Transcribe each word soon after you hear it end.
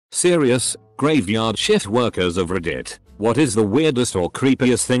Serious, graveyard shift workers of Reddit, what is the weirdest or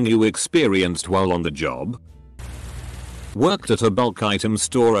creepiest thing you experienced while on the job? Worked at a bulk item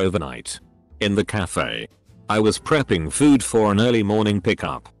store overnight. In the cafe. I was prepping food for an early morning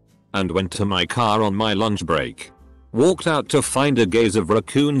pickup. And went to my car on my lunch break. Walked out to find a gaze of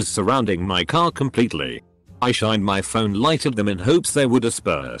raccoons surrounding my car completely. I shined my phone, lighted them in hopes they would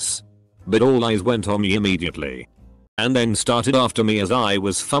disperse. But all eyes went on me immediately. And then started after me as I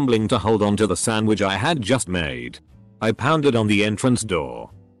was fumbling to hold on to the sandwich I had just made. I pounded on the entrance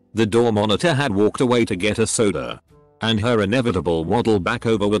door. The door monitor had walked away to get a soda. And her inevitable waddle back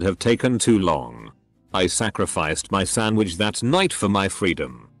over would have taken too long. I sacrificed my sandwich that night for my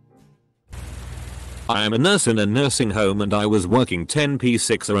freedom. I am a nurse in a nursing home and I was working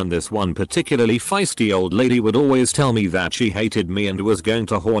 10p6er, and this one particularly feisty old lady would always tell me that she hated me and was going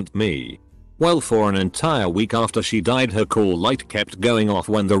to haunt me. Well, for an entire week after she died, her call light kept going off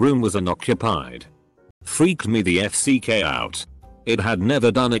when the room was unoccupied. Freaked me the FCK out. It had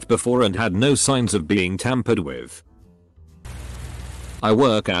never done it before and had no signs of being tampered with. I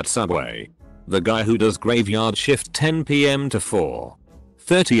work at Subway. The guy who does graveyard shift 10 PM to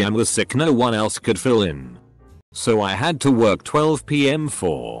 4:30 am was sick, no one else could fill in. So I had to work 12 PM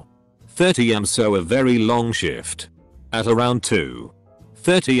 4:30 am, so a very long shift. At around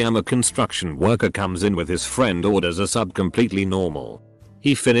 2:30 am a construction worker comes in with his friend, orders a sub, completely normal.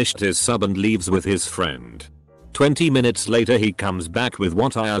 He finished his sub and leaves with his friend. 20 minutes later he comes back with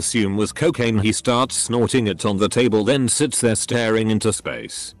what I assume was cocaine. He starts snorting it on the table, then sits there staring into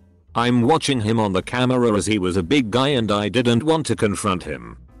space. I'm watching him on the camera as he was a big guy and I didn't want to confront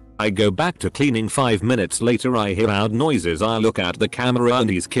him. I go back to cleaning. 5 minutes later I hear loud noises. I look at the camera and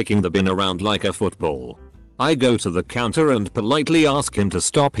he's kicking the bin around like a football. I go to the counter and politely ask him to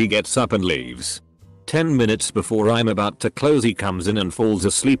stop. He gets up and leaves. 10 minutes before I'm about to close he comes in and falls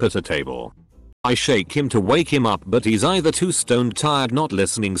asleep at a table. I shake him to wake him up, but he's either too stoned, tired, not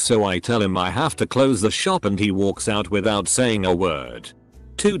listening, so I tell him I have to close the shop and he walks out without saying a word.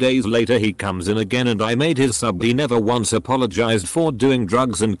 2 days later he comes in again and I made his sub. He never once apologized for doing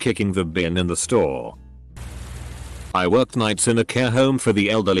drugs and kicking the bin in the store. I worked nights in a care home for the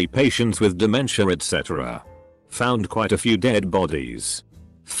elderly, patients with dementia, etc. Found quite a few dead bodies.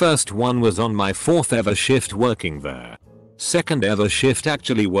 First one was on my 4th ever shift working there. 2nd ever shift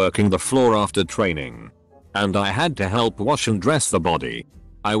actually working the floor after training. And I had to help wash and dress the body.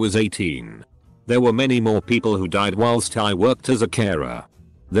 I was 18. There were many more people who died whilst I worked as a carer.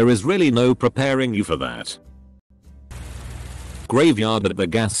 There is really no preparing you for that. Graveyard at the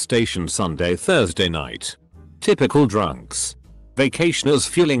gas station Sunday Thursday night. Typical drunks. Vacationers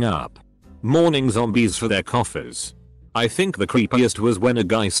fueling up. Morning zombies for their coffers. I think the creepiest was when a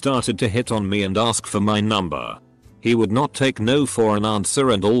guy started to hit on me and ask for my number. He would not take no for an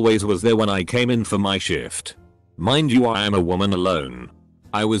answer and always was there when I came in for my shift. Mind you, I am a woman alone.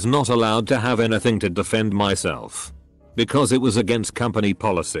 I was not allowed to have anything to defend myself. Because it was against company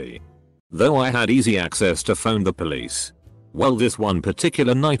policy. Though I had easy access to phone the police. Well, this one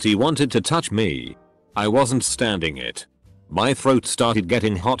particular night he wanted to touch me. I wasn't standing it. My throat started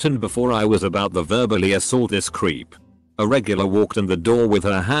getting hot, and before I was about to verbally assault this creep, a regular walked in the door with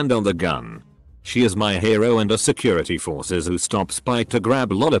her hand on the gun. She is my hero and a security forces who stops by to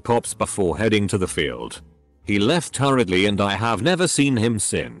grab lollipops before heading to the field. He left hurriedly and I have never seen him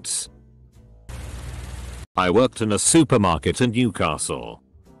since. I worked in a supermarket in Newcastle,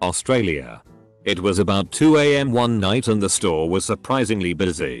 Australia. It was about 2 AM one night and the store was surprisingly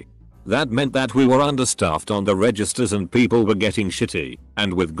busy. That meant that we were understaffed on the registers and people were getting shitty,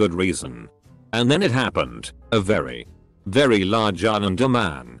 and with good reason. And then it happened. A very large Islander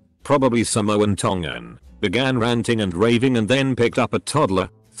man, probably Samoan Tongan, began ranting and raving and then picked up a toddler,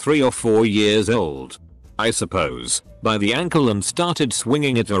 3 or 4 years old, I suppose, by the ankle and started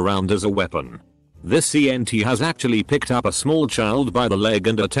swinging it around as a weapon. This ENT has actually picked up a small child by the leg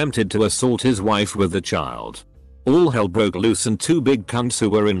and attempted to assault his wife with the child. All hell broke loose and 2 big cunts who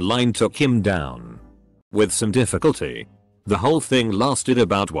were in line took him down. With some difficulty. The whole thing lasted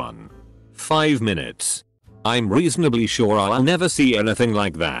about 1.5 minutes. I'm reasonably sure I'll never see anything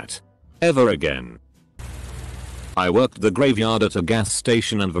like that ever again. I worked the graveyard at a gas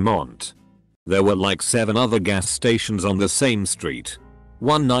station in Vermont. There were like 7 other gas stations on the same street.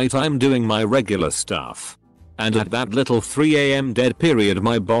 One night I'm doing my regular stuff. And at that little 3 AM dead period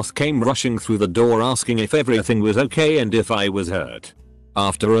my boss came rushing through the door asking if everything was okay and if I was hurt.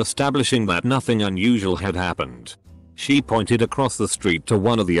 After establishing that nothing unusual had happened, she pointed across the street to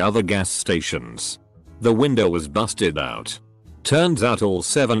one of the other gas stations. The window was busted out. Turns out all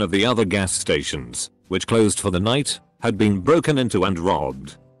 7 of the other gas stations, which closed for the night, had been broken into and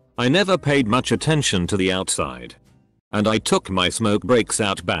robbed. I never paid much attention to the outside. And I took my smoke breaks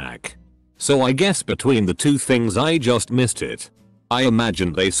out back. So I guess between the two things I just missed it. I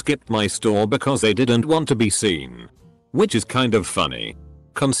imagine they skipped my store because they didn't want to be seen. Which is kind of funny,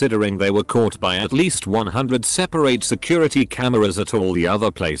 considering they were caught by at least 100 separate security cameras at all the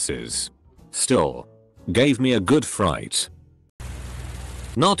other places. Still, gave me a good fright.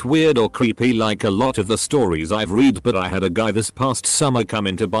 Not weird or creepy like a lot of the stories I've read, but I had a guy this past summer come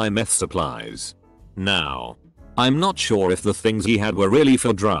in to buy meth supplies. Now, I'm not sure if the things he had were really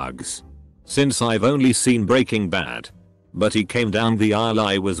for drugs, since I've only seen Breaking Bad. But he came down the aisle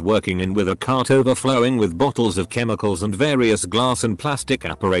I was working in with a cart overflowing with bottles of chemicals and various glass and plastic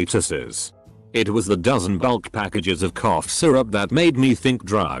apparatuses. It was the dozen bulk packages of cough syrup that made me think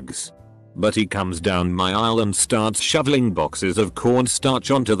drugs. But he comes down my aisle and starts shoveling boxes of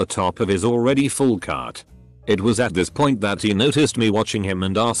cornstarch onto the top of his already full cart. It was at this point that he noticed me watching him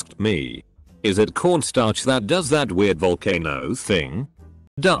and asked me, "Is it cornstarch that does that weird volcano thing?"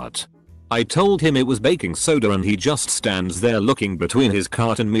 I told him it was baking soda, and he just stands there looking between his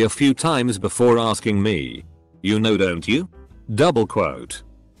cart and me a few times before asking me, "You know, don't you?" Double quote.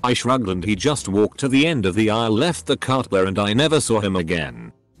 I shrugged and he just walked to the end of the aisle, left the cart there, and I never saw him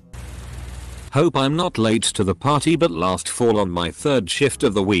again. Hope I'm not late to the party, but last fall on my third shift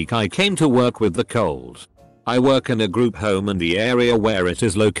of the week I came to work with the cold. I work in a group home and the area where it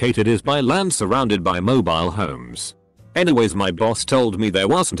is located is by land surrounded by mobile homes. Anyways, my boss told me there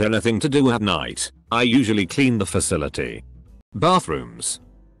wasn't anything to do at night. I usually clean the facility, bathrooms,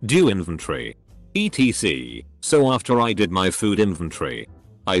 do inventory, etc. So after I did my food inventory,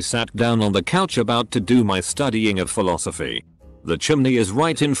 I sat down on the couch about to do my studying of philosophy. The chimney is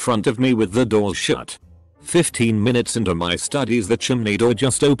right in front of me with the door shut. 15 minutes into my studies, the chimney door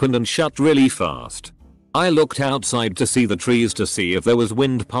just opened and shut really fast. I looked outside to see the trees to see if there was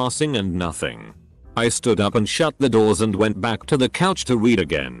wind passing, and nothing. I stood up and shut the doors and went back to the couch to read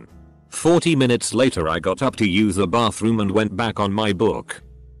again. 40 minutes later I got up to use the bathroom and went back on my book.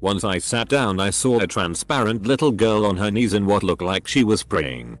 Once I sat down, I saw a transparent little girl on her knees in what looked like she was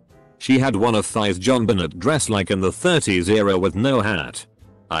praying. She had one of thighs John Bennett dress like in the 30s era with no hat.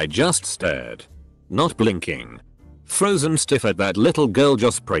 I just stared, not blinking, frozen stiff at that little girl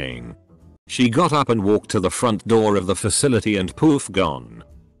just praying. She got up and walked to the front door of the facility and poof, gone.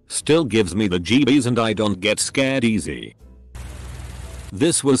 Still gives me the GBs, and I don't get scared easy.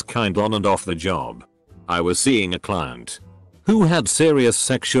 This was kind on and off the job. I was seeing a client who had serious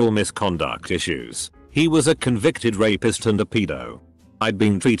sexual misconduct issues. He was a convicted rapist and a pedo. I'd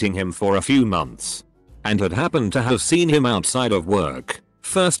been treating him for a few months and had happened to have seen him outside of work,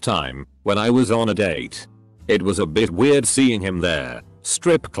 first time, when I was on a date. It was a bit weird seeing him there,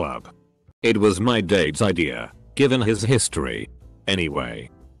 strip club. It was my date's idea, given his history. Anyway,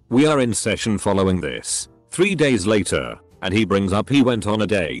 we are in session following this, 3 days later, and he brings up he went on a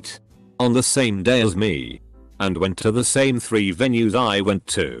date on the same day as me and went to the same 3 venues I went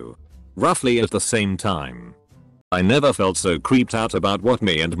to, roughly at the same time. I never felt so creeped out about what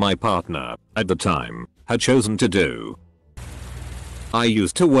me and my partner, at the time, had chosen to do. I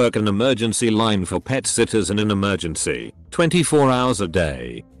used to work an emergency line for pet sitters in an emergency, 24 hours a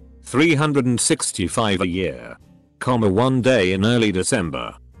day, 365 a year. One day in early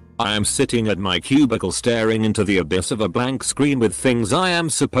December, I am sitting at my cubicle staring into the abyss of a blank screen with things I am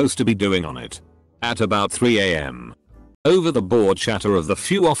supposed to be doing on it. At about 3 AM. Over the bored chatter of the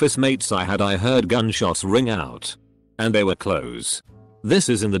few office mates I heard gunshots ring out. And they were close. This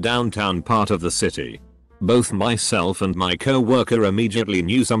is in the downtown part of the city. Both myself and my co-worker immediately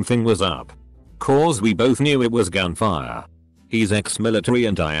knew something was up. Cause we both knew it was gunfire. He's ex-military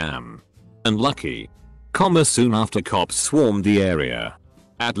and I am. And lucky. Soon after, cops swarmed the area.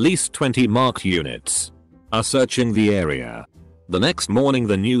 At least 20 marked units are searching the area. The next morning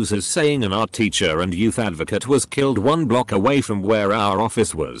the news is saying an art teacher and youth advocate was killed 1 block away from where our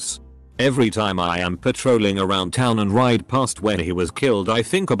office was. Every time I am patrolling around town and ride past where he was killed, I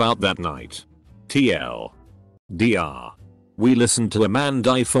think about that night. TLDR. We listened to a man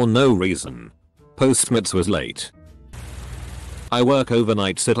die for no reason. Postmates was late. I work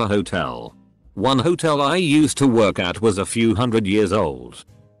overnights at a hotel. One hotel I used to work at was a few hundred years old.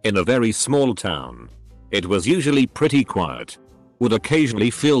 In a very small town. It was usually pretty quiet. Would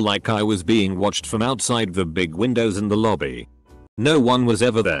occasionally feel like I was being watched from outside the big windows in the lobby. No one was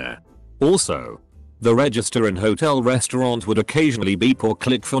ever there. Also, the register in hotel restaurant would occasionally beep or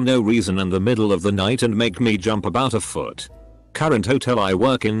click for no reason in the middle of the night and make me jump about a foot. Current hotel I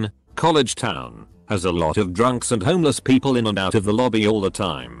work in, College Town, has a lot of drunks and homeless people in and out of the lobby all the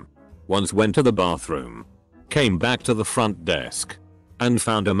time. Once went to the bathroom. Came back to the front desk. and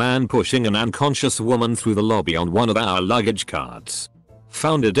found a man pushing an unconscious woman through the lobby on one of our luggage carts.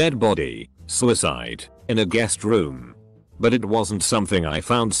 Found a dead body, suicide, in a guest room. But it wasn't something I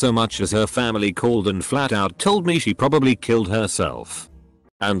found so much as her family called and flat out told me she probably killed herself.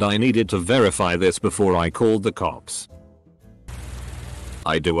 And I needed to verify this before I called the cops.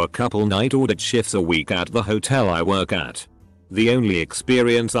 I do a couple night audit shifts a week at the hotel I work at. The only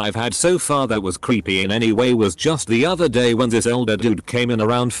experience I've had so far that was creepy in any way was just the other day when this elder dude came in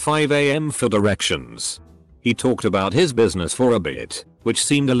around 5 AM for directions. He talked about his business for a bit, which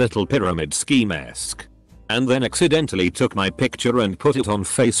seemed a little pyramid scheme-esque. And then accidentally took my picture and put it on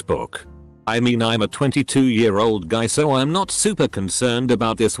Facebook. I mean, I'm a 22-year-old guy, so I'm not super concerned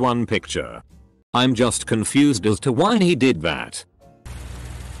about this one picture. I'm just confused as to why he did that.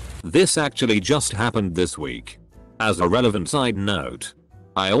 This actually just happened this week. As a relevant side note,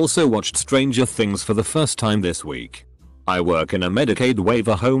 I also watched Stranger Things for the first time this week. I work in a Medicaid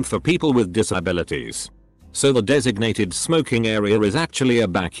waiver home for people with disabilities. So the designated smoking area is actually a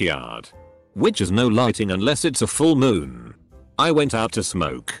backyard, which is no lighting unless it's a full moon. I went out to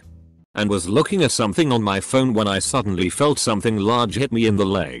smoke and was looking at something on my phone when I suddenly felt something large hit me in the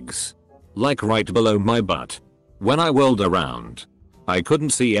legs, like right below my butt. When I whirled around, I couldn't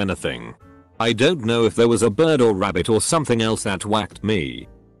see anything. I don't know if there was a bird or rabbit or something else that whacked me,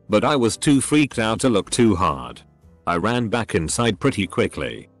 but I was too freaked out to look too hard. I ran back inside pretty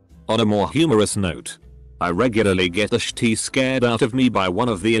quickly. On a more humorous note, I regularly get the shit scared out of me by one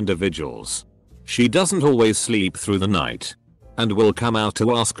of the individuals. She doesn't always sleep through the night and will come out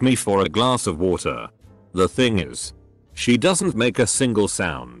to ask me for a glass of water. The thing is, she doesn't make a single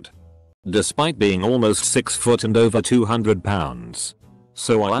sound, despite being almost 6 foot and over 200 pounds.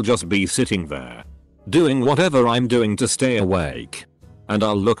 So I'll just be sitting there, doing whatever I'm doing to stay awake, and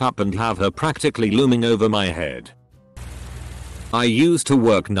I'll look up and have her practically looming over my head. I used to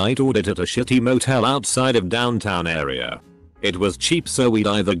work night audit at a shitty motel outside of downtown area. It was cheap, so we'd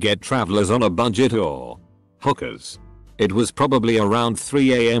either get travelers on a budget or hookers. It was probably around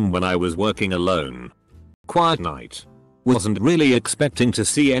 3 AM when I was working alone. Quiet night. Wasn't really expecting to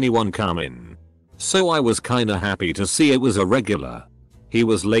see anyone come in, so I was kinda happy to see it was a regular. He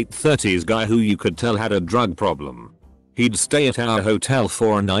was late 30s guy who you could tell had a drug problem. He'd stay at our hotel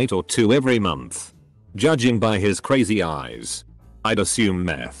for a night or two every month. Judging by his crazy eyes, I'd assume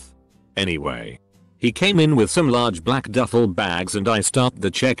meth. Anyway, he came in with some large black duffel bags and I start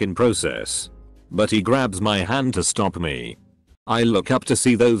the check-in process. But he grabs my hand to stop me. I look up to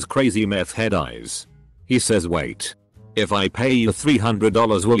see those crazy meth head eyes. He says, "Wait. If I pay you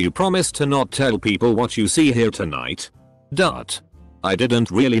 $300, will you promise to not tell people what you see here tonight?" I didn't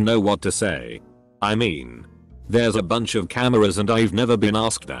really know what to say. I mean, there's a bunch of cameras and I've never been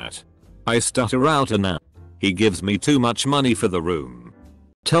asked that. I stutter out an answer. He gives me too much money for the room.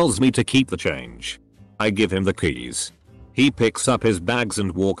 Tells me to keep the change. I give him the keys. He picks up his bags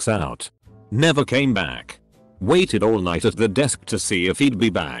and walks out. Never came back. Waited all night at the desk to see if he'd be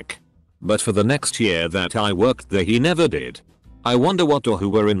back. But for the next year that I worked there, he never did. I wonder what or who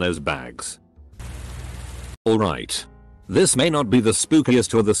were in those bags. Alright. This may not be the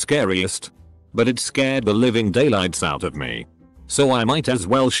spookiest or the scariest, but it scared the living daylights out of me. So I might as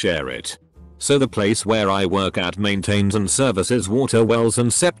well share it. So the place where I work at maintains and services water wells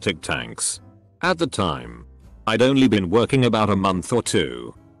and septic tanks. At the time, I'd only been working about a month or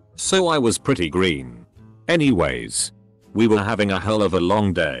two, so I was pretty green. Anyways, we were having a hell of a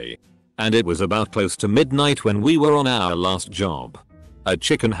long day, and it was about close to midnight when we were on our last job. A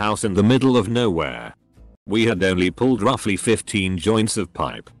chicken house in the middle of nowhere. We had only pulled roughly 15 joints of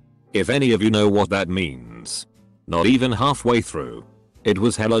pipe. If any of you know what that means. Not even halfway through. It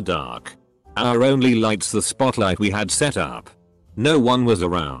was hella dark. Our only light's the spotlight we had set up. No one was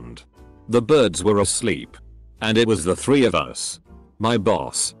around. The birds were asleep. And it was the three of us. My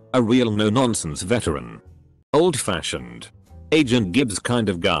boss, a real no-nonsense veteran. Old-fashioned. Agent Gibbs kind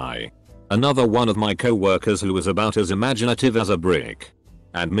of guy. Another one of my co-workers who was about as imaginative as a brick.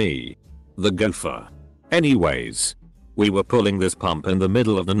 And me. The gopher. Anyways, we were pulling this pump in the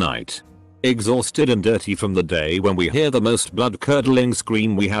middle of the night. Exhausted and dirty from the day when we hear the most blood-curdling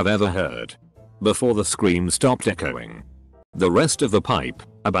scream we have ever heard. Before the scream stopped echoing, the rest of the pipe,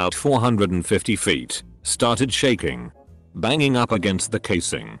 about 450 feet, started shaking, banging up against the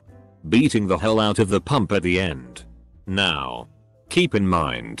casing, beating the hell out of the pump at the end. Now, keep in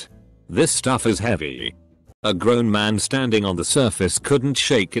mind, this stuff is heavy. A grown man standing on the surface couldn't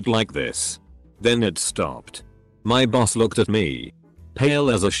shake it like this. Then it stopped. My boss looked at me,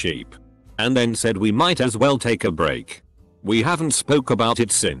 pale as a sheep, and then said we might as well take a break. We haven't spoke about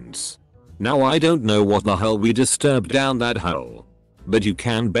it since. Now I don't know what the hell we disturbed down that hole. But you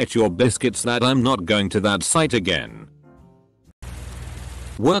can bet your biscuits that I'm not going to that site again.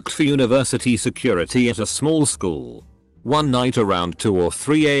 Worked for university security at a small school. One night around 2 or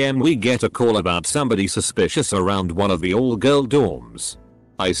 3 AM we get a call about somebody suspicious around one of the all-girl dorms.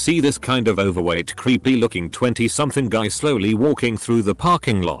 I see this kind of overweight creepy looking 20-something guy slowly walking through the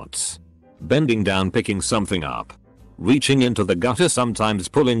parking lots. Bending down picking something up. Reaching into the gutter sometimes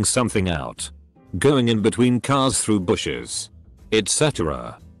pulling something out. Going in between cars through bushes.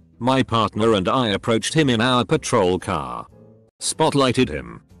 Etc. My partner and I approached him in our patrol car. Spotlighted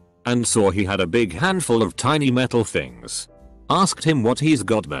him. And saw he had a big handful of tiny metal things. Asked him what he's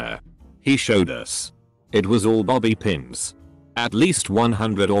got there. He showed us. It was all bobby pins. At least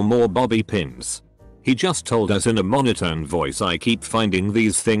 100 or more bobby pins. He just told us in a monotone voice, I keep finding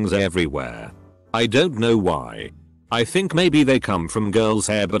these things everywhere. I don't know why. I think maybe they come from girls'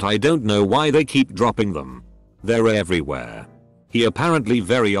 hair, but I don't know why they keep dropping them. They're everywhere. He apparently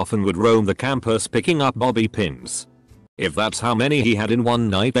very often would roam the campus picking up bobby pins. If that's how many he had in one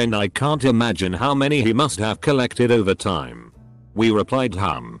night, then I can't imagine how many he must have collected over time. We replied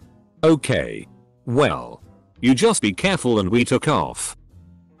okay. Well. You just be careful, and we took off.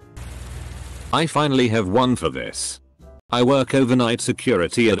 I finally have one for this. I work overnight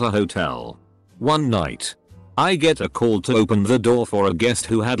security at a hotel. One night, I get a call to open the door for a guest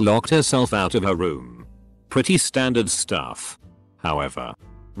who had locked herself out of her room. Pretty standard stuff. However,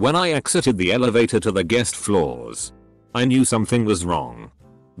 when I exited the elevator to the guest floors, I knew something was wrong.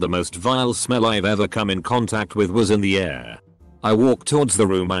 The most vile smell I've ever come in contact with was in the air. I walk towards the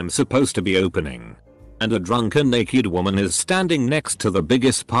room I'm supposed to be opening. And a drunken naked woman is standing next to the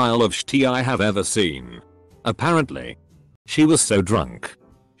biggest pile of shit I have ever seen. Apparently, she was so drunk.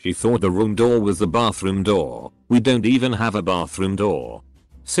 She thought the room door was the bathroom door. We don't even have a bathroom door.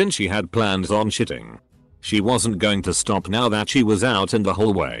 Since she had plans on shitting, she wasn't going to stop now that she was out in the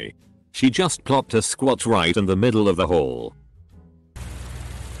hallway. She just plopped a squat right in the middle of the hall.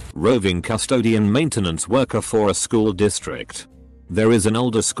 Roving custodian maintenance worker for a school district. There is an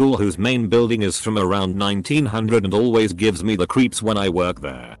older school whose main building is from around 1900 and always gives me the creeps when I work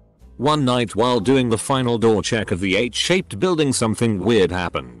there. One night while doing the final door check of the H-shaped building, something weird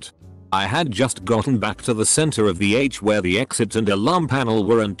happened. I had just gotten back to the center of the H where the exit and alarm panel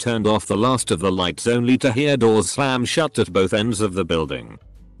were and turned off the last of the lights only to hear doors slam shut at both ends of the building.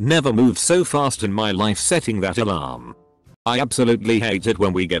 Never moved so fast in my life setting that alarm. I absolutely hate it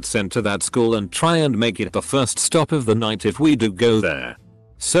when we get sent to that school and try and make it the first stop of the night if we do go there.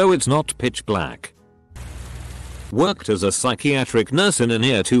 So it's not pitch black. Worked as a psychiatric nurse in a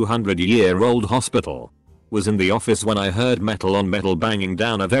near 200-year-old hospital. Was in the office when I heard metal on metal banging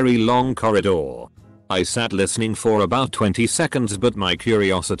down a very long corridor. I sat listening for about 20 seconds, but my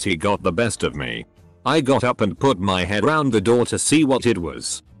curiosity got the best of me. I got up and put my head round the door to see what it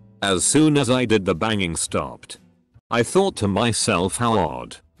was. As soon as I did, the banging stopped. I thought to myself, how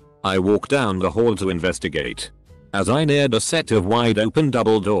odd. I walked down the hall to investigate. As I neared a set of wide open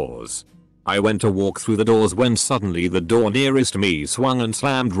double doors, I went to walk through the doors when suddenly the door nearest me swung and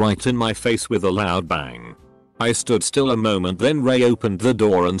slammed right in my face with a loud bang. I stood still a moment, then Ray opened the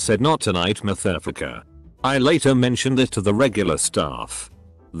door and said, "Not tonight, motherfucker." I later mentioned it to the regular staff.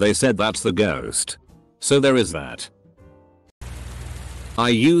 They said that's the ghost. So there is that. I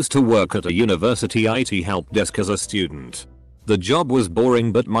used to work at a university IT help desk as a student. The job was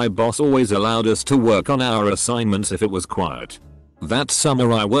boring, but my boss always allowed us to work on our assignments if it was quiet. That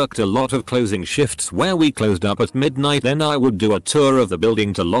summer I worked a lot of closing shifts where we closed up at midnight, then I would do a tour of the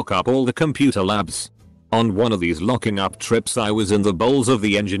building to lock up all the computer labs. On one of these locking up trips I was in the bowels of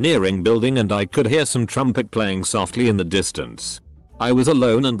the engineering building and I could hear some trumpet playing softly in the distance. I was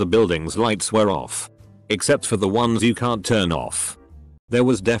alone and the building's lights were off. Except for the ones you can't turn off. There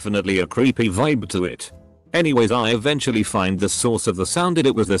was definitely a creepy vibe to it. Anyways, I eventually find the source of the sound, and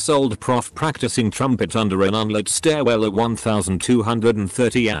it was this old prof practicing trumpet under an unlit stairwell at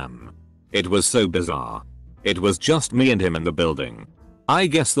 1230 am. It was so bizarre. It was just me and him in the building. I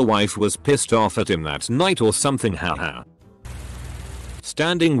guess the wife was pissed off at him that night or something, haha.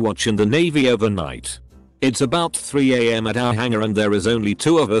 Standing watch in the Navy overnight. It's about 3 AM at our hangar and there is only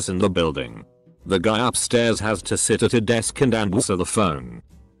 2 of us in the building. The guy upstairs has to sit at a desk and answer the phone.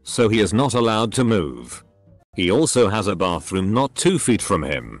 So he is not allowed to move. He also has a bathroom not 2 feet from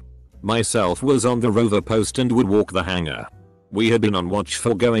him. Myself was on the rover post and would walk the hangar. We had been on watch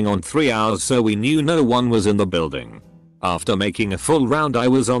for going on 3 hours, so we knew no one was in the building. After making a full round, I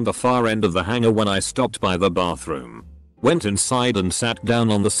was on the far end of the hangar when I stopped by the bathroom. Went inside and sat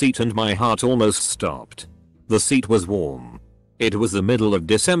down on the seat and my heart almost stopped. The seat was warm. It was the middle of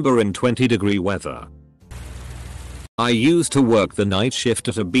December in 20-degree weather. I used to work the night shift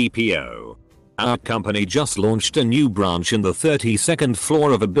at a BPO. Our company just launched a new branch in the 32nd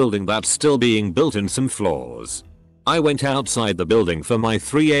floor of a building that's still being built in some floors. I went outside the building for my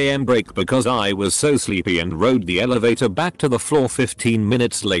 3 AM break because I was so sleepy and rode the elevator back to the floor 15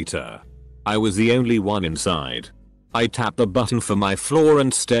 minutes later. I was the only one inside. I tapped the button for my floor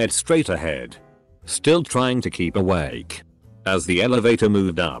and stared straight ahead, still trying to keep awake. As the elevator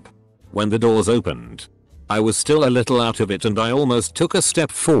moved up, when the doors opened, I was still a little out of it and I almost took a step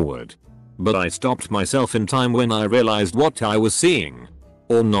forward. But I stopped myself in time when I realized what I was seeing.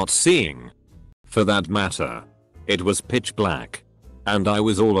 Or not seeing. For that matter. It was pitch black. And I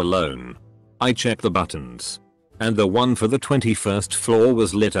was all alone. I checked the buttons. And the one for the 21st floor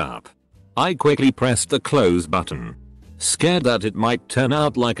was lit up. I quickly pressed the close button, scared that it might turn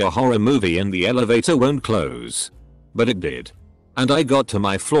out like a horror movie and the elevator won't close. But it did. And I got to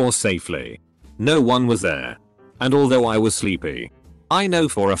my floor safely. No one was there. And although I was sleepy, I know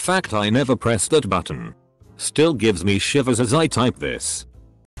for a fact I never pressed that button. Still gives me shivers as I type this.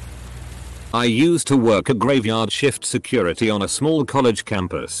 I used to work a graveyard shift security on a small college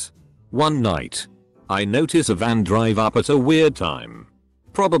campus. One night, I notice a van drive up at a weird time.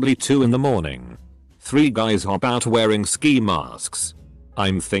 Probably 2 in the morning. 3 guys hop out wearing ski masks.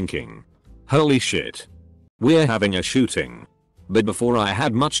 I'm thinking, holy shit. We're having a shooting. But before I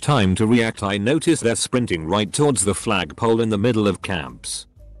had much time to react, I notice they're sprinting right towards the flagpole in the middle of camps.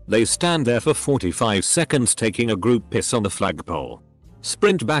 They stand there for 45 seconds taking a group piss on the flagpole.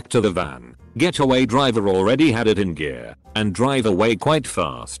 Sprint back to the van, getaway driver already had it in gear, and drive away quite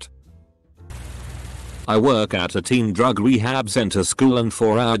fast. I work at a teen drug rehab center school, and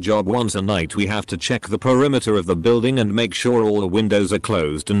for our job once a night we have to check the perimeter of the building and make sure all the windows are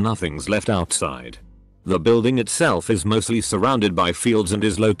closed and nothing's left outside. The building itself is mostly surrounded by fields and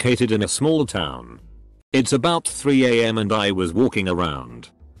is located in a small town. It's about 3 AM and I was walking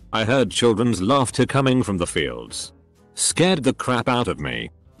around. I heard children's laughter coming from the fields. Scared the crap out of me.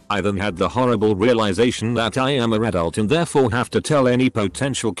 I then had the horrible realization that I am an adult and therefore have to tell any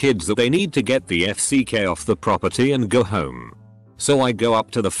potential kids that they need to get the FCK off the property and go home. So I go up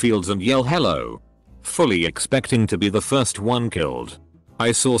to the fields and yell hello, fully expecting to be the first one killed.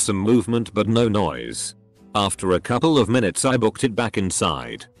 I saw some movement but no noise. After a couple of minutes I booked it back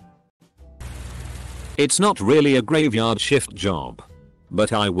inside. It's not really a graveyard shift job.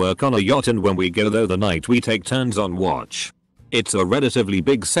 But I work on a yacht, and when we go there the night we take turns on watch. It's a relatively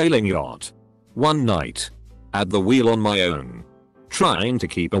big sailing yacht. One night, at the wheel on my own, trying to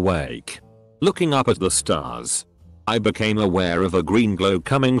keep awake, looking up at the stars, I became aware of a green glow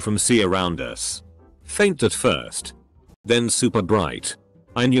coming from sea around us. Faint at first, then super bright.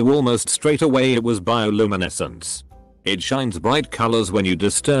 I knew almost straight away it was bioluminescence. It shines bright colors when you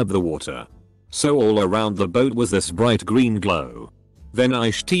disturb the water. So all around the boat was this bright green glow. Then I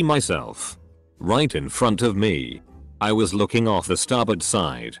shit myself. Right in front of me. I was looking off the starboard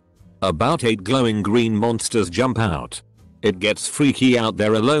side. About 8 glowing green monsters jump out. It gets freaky out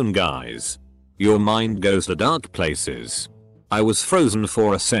there alone, guys. Your mind goes to dark places. I was frozen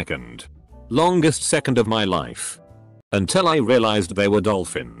for a second. Longest second of my life. Until I realized they were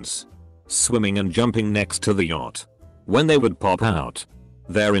dolphins. Swimming and jumping next to the yacht. When they would pop out,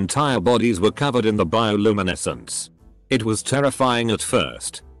 their entire bodies were covered in the bioluminescence. It was terrifying at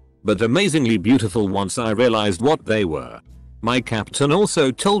first, but amazingly beautiful once I realized what they were. My captain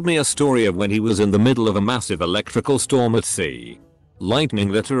also told me a story of when he was in the middle of a massive electrical storm at sea. Lightning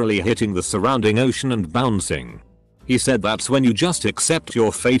literally hitting the surrounding ocean and bouncing. He said that's when you just accept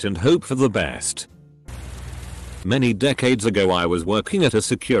your fate and hope for the best. Many decades ago I was working at a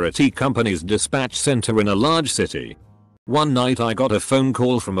security company's dispatch center in a large city. One night I got a phone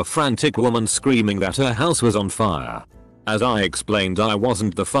call from a frantic woman screaming that her house was on fire. As I explained, I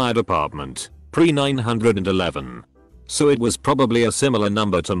wasn't the fire department, pre-911. So it was probably a similar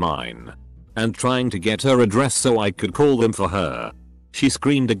number to mine. And trying to get her address so I could call them for her. She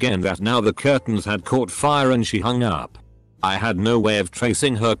screamed again that now the curtains had caught fire and she hung up. I had no way of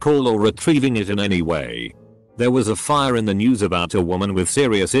tracing her call or retrieving it in any way. There was a fire in the news about a woman with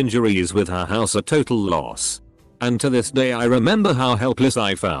serious injuries with her house a total loss. And to this day I remember how helpless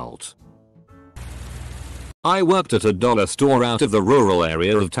I felt. I worked at a dollar store out of the rural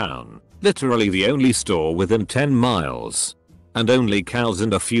area of town, literally the only store within 10 miles. And only cows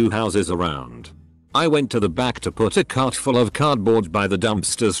and a few houses around. I went to the back to put a cart full of cardboard by the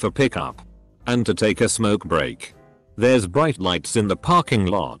dumpsters for pickup. And to take a smoke break. There's bright lights in the parking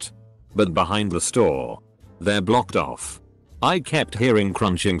lot. But behind the store, they're blocked off. I kept hearing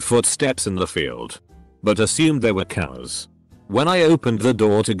crunching footsteps in the field, but assumed they were cows. When I opened the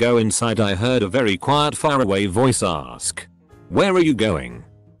door to go inside, I heard a very quiet faraway voice ask, "Where are you going?"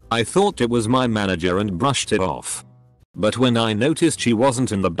 I thought it was my manager and brushed it off. But when I noticed she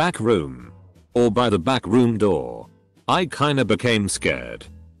wasn't in the back room or by the back room door, I kinda became scared.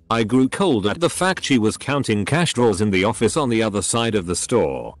 I grew cold at the fact she was counting cash drawers in the office on the other side of the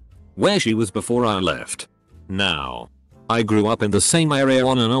store, where she was before I left. Now, I grew up in the same area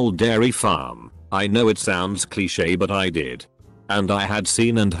on an old dairy farm. I know it sounds cliche, but I did. And I had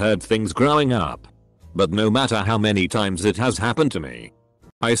seen and heard things growing up. But no matter how many times it has happened to me,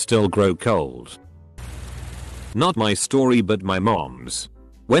 I still grow cold. Not my story, but my mom's.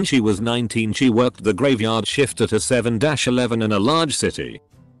 When she was 19, she worked the graveyard shift at a 7-11 in a large city.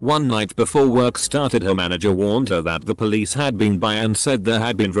 One night before work started, her manager warned her that the police had been by and said there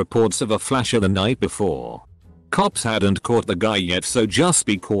had been reports of a flasher the night before. Cops hadn't caught the guy yet, so just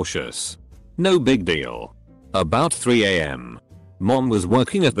be cautious. No big deal. About 3 AM, Mom was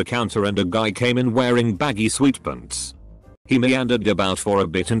working at the counter and a guy came in wearing baggy sweatpants. He meandered about for a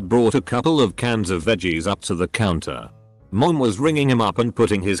bit and brought a couple of cans of veggies up to the counter. Mom was ringing him up and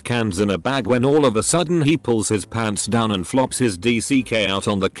putting his cans in a bag when all of a sudden he pulls his pants down and flops his DCK out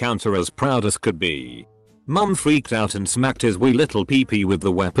on the counter as proud as could be. Mom freaked out and smacked his wee little pee-pee with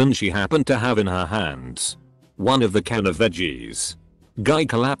the weapon she happened to have in her hands. One of the can of veggies. Guy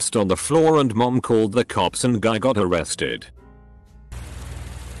collapsed on the floor and Mom called the cops and guy got arrested.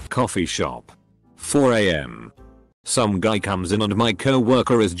 Coffee shop. 4 AM. Some guy comes in and my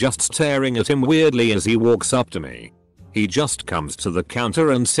co-worker is just staring at him weirdly as he walks up to me. He just comes to the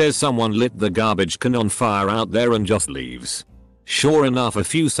counter and says someone lit the garbage can on fire out there and just leaves. Sure enough, a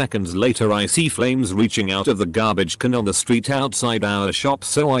few seconds later I see flames reaching out of the garbage can on the street outside our shop,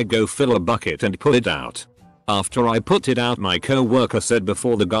 so I go fill a bucket and put it out. After I put it out, my co-worker said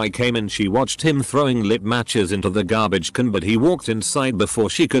before the guy came in she watched him throwing lit matches into the garbage can, but he walked inside before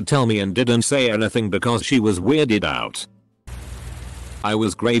she could tell me and didn't say anything because she was weirded out. I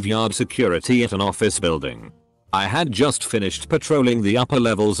was graveyard security at an office building. I had just finished patrolling the upper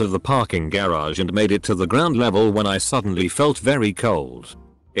levels of the parking garage and made it to the ground level when I suddenly felt very cold.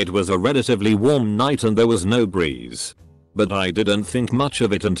 It was a relatively warm night and there was no breeze. But I didn't think much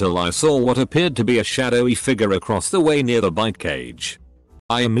of it until I saw what appeared to be a shadowy figure across the way near the bike cage.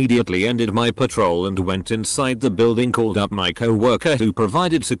 I immediately ended my patrol and went inside the building, called up my co-worker who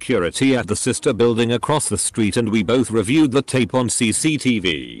provided security at the sister building across the street, and we both reviewed the tape on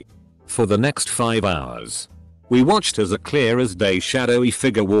CCTV. For the next 5 hours, we watched as a clear as day shadowy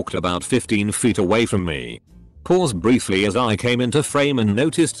figure walked about 15 feet away from me. Paused briefly as I came into frame and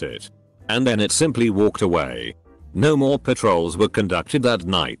noticed it. And then it simply walked away. No more patrols were conducted that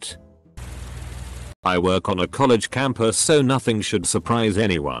night. I work on a college campus, so nothing should surprise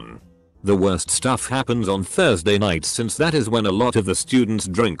anyone. The worst stuff happens on Thursday nights, since that is when a lot of the students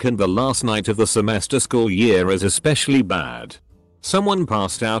drink and the last night of the semester school year is especially bad. Someone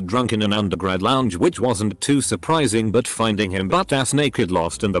passed out drunk in an undergrad lounge, which wasn't too surprising, but finding him butt-ass naked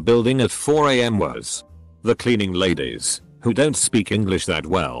lost in the building at 4 AM was. The cleaning ladies, who don't speak English that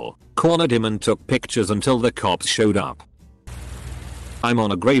well, cornered him and took pictures until the cops showed up. I'm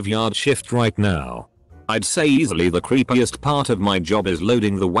on a graveyard shift right now. I'd say easily the creepiest part of my job is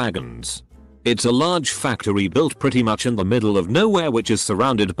loading the wagons. It's a large factory built pretty much in the middle of nowhere, which is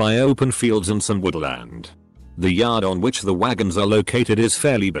surrounded by open fields and some woodland. The yard on which the wagons are located is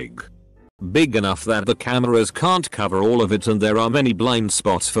fairly big. Big enough that the cameras can't cover all of it, and there are many blind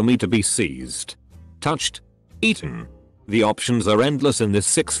spots for me to be seized, touched, eaten. The options are endless in this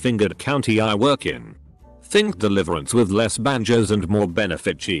six-fingered county I work in. Think Deliverance with less banjos and more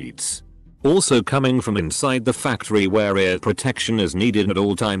benefit cheats. Also coming from inside the factory, where ear protection is needed at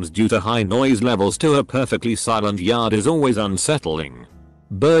all times due to high noise levels, to a perfectly silent yard is always unsettling.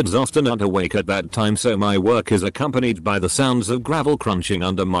 Birds often aren't awake at that time, so my work is accompanied by the sounds of gravel crunching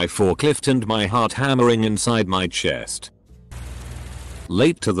under my forklift and my heart hammering inside my chest.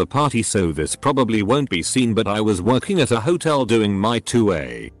 Late to the party, so this probably won't be seen, but I was working at a hotel doing my 2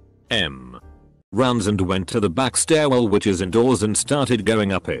 AM rounds and went to the back stairwell, which is indoors, and started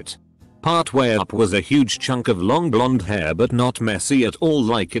going up it. Partway up was a huge chunk of long blonde hair, but not messy at all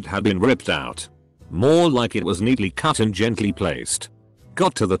like it had been ripped out. More like it was neatly cut and gently placed.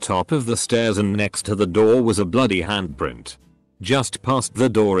 Got to the top of the stairs and next to the door was a bloody handprint. Just past the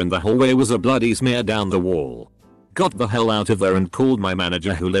door in the hallway was a bloody smear down the wall. Got the hell out of there and called my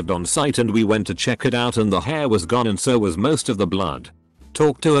manager who lived on site, and we went to check it out, and the hair was gone and so was most of the blood.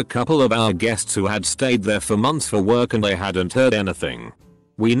 Talked to a couple of our guests who had stayed there for months for work and they hadn't heard anything.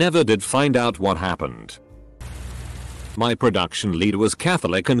 We never did find out what happened. My production lead was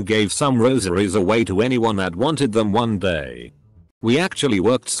Catholic and gave some rosaries away to anyone that wanted them one day. We actually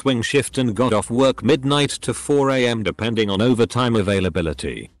worked swing shift and got off work midnight to 4 AM depending on overtime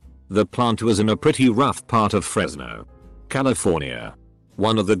availability. The plant was in a pretty rough part of Fresno, California.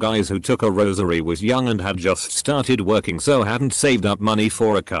 One of the guys who took a rosary was young and had just started working, so hadn't saved up money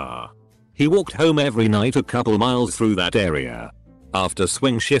for a car. He walked home every night a couple miles through that area. After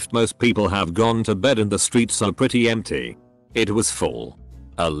swing shift most people have gone to bed and the streets are pretty empty. It was full.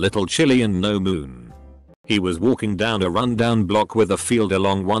 A little chilly and no moon. He was walking down a rundown block with a field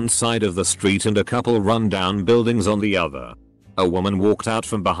along one side of the street and a couple rundown buildings on the other. A woman walked out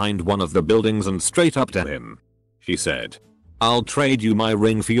from behind one of the buildings and straight up to him. She said, "I'll trade you my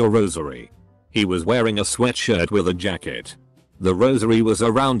ring for your rosary." He was wearing a sweatshirt with a jacket. The rosary was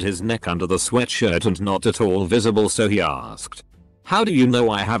around his neck under the sweatshirt and not at all visible, so he asked, "How do you know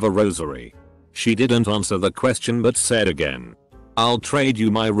I have a rosary?" She didn't answer the question but said again, "I'll trade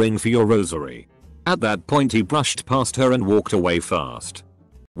you my ring for your rosary." At that point he brushed past her and walked away fast.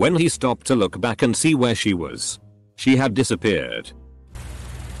 When he stopped to look back and see where she was, she had disappeared.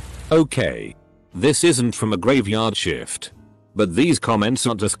 Okay. This isn't from a graveyard shift. But these comments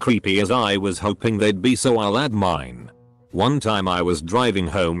aren't as creepy as I was hoping they'd be, so I'll add mine. One time I was driving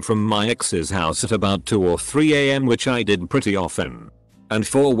home from my ex's house at about 2 or 3 AM, which I did pretty often, and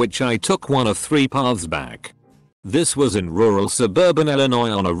for which I took one of 3 paths back. This was in rural suburban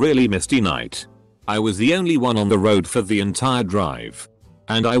Illinois on a really misty night. I was the only one on the road for the entire drive,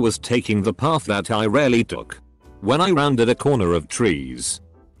 and I was taking the path that I rarely took. When I rounded a corner of trees,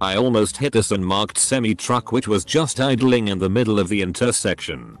 I almost hit this unmarked semi-truck which was just idling in the middle of the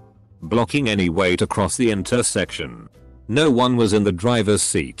intersection, blocking any way to cross the intersection. No one was in the driver's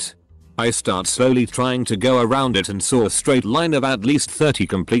seat. I start slowly trying to go around it and saw a straight line of at least 30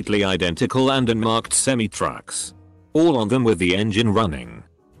 completely identical and unmarked semi-trucks, all on them with the engine running.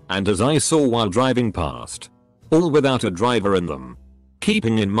 And as I saw while driving past, all without a driver in them.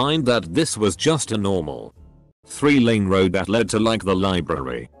 Keeping in mind that this was just a normal 3-lane road that led to like the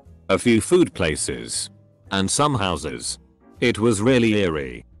library, a few food places, and some houses. It was really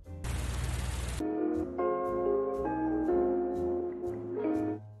eerie.